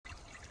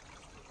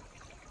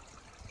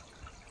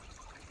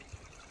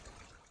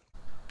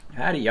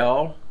Howdy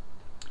y'all,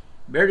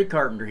 Barry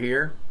Carpenter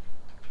here,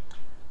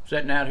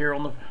 sitting out here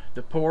on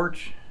the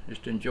porch,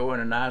 just enjoying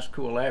a nice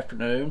cool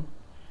afternoon.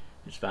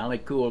 It's finally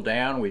cooled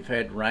down. We've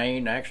had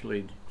rain. Actually,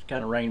 it's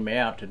kind of rained me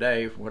out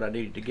today for what I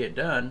needed to get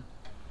done.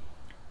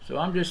 So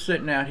I'm just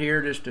sitting out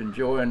here just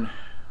enjoying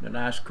the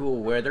nice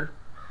cool weather.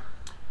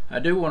 I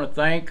do want to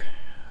thank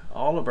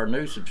all of our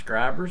new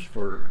subscribers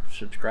for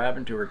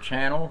subscribing to our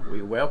channel.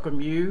 We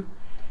welcome you,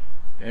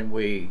 and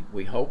we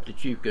hope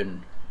that you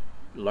can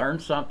learn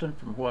something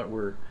from what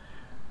we're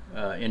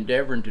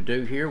endeavoring to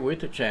do here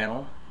with the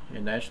channel,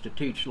 and that's to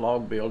teach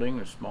log building,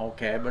 a small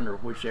cabin, or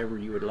whichever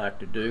you would like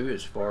to do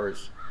as far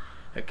as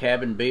a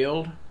cabin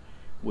build.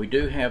 We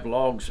do have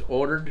logs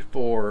ordered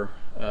for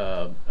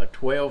a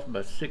 12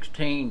 by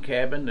 16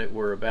 cabin that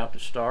we're about to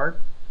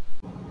start,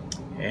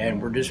 and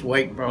we're just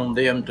waiting on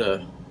them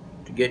to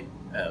get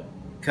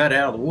cut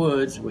out of the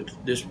woods. With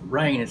this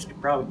rain, it's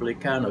probably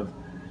kind of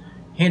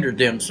hindered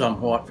them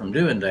somewhat from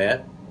doing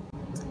that.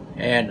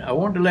 And I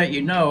wanted to let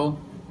you know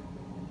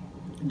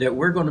that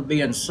we're going to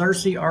be in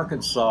Searcy,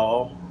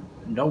 Arkansas,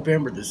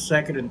 November the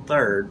 2nd and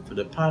 3rd for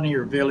the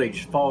Pioneer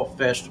Village Fall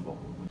Festival.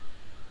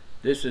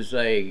 This is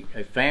a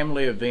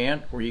family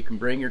event where you can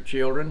bring your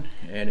children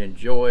and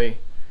enjoy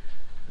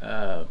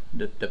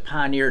the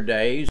Pioneer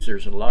Days.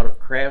 There's a lot of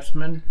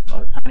craftsmen, a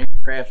lot of Pioneer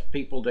crafts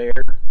people there,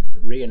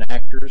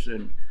 reenactors,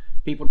 and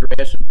people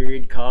dressed in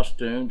period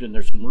costumes, and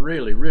there's some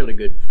really, really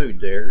good food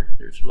there.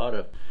 There's a lot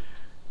of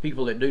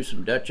people that do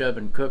some Dutch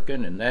oven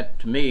cooking, and that,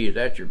 to me,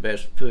 that's your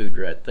best food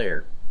right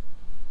there.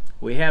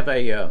 We have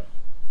a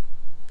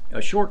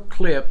short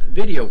clip,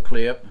 video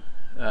clip,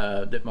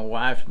 that my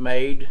wife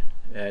made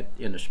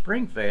in the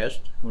Spring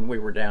Fest when we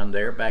were down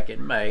there back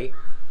in May.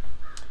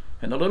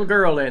 And the little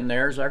girl in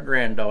there is our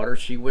granddaughter.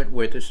 She went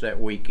with us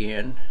that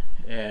weekend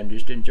and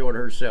just enjoyed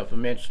herself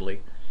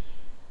immensely.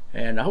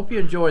 And I hope you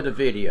enjoy the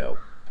video.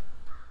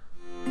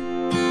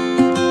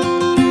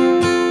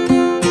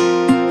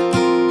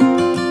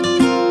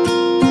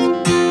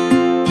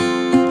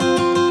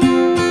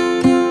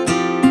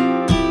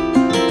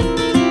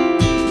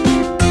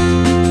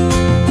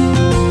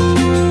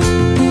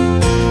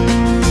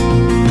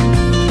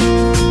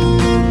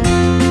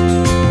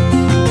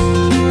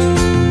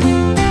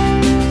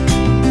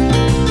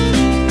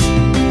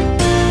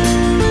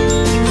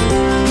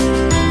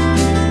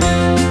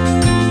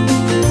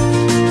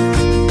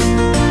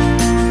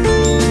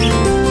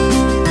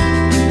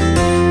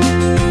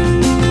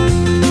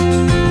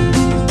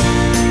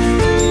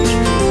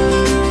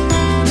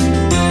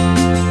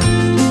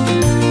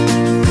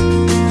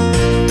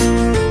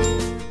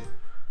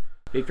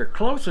 If you're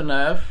close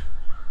enough,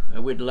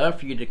 we'd love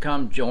for you to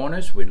come join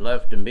us. We'd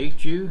love to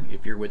meet you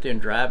if you're within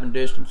driving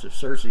distance of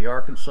Searcy,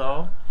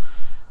 Arkansas.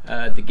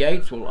 The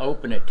gates will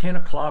open at 10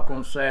 o'clock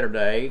on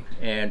Saturday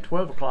and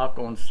 12 o'clock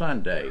on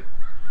Sunday.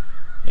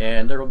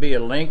 And there will be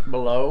a link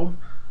below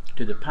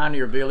to the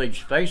Pioneer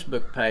Village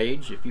Facebook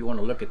page if you want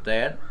to look at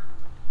that.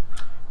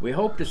 We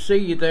hope to see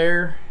you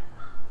there.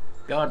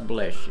 God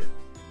bless you.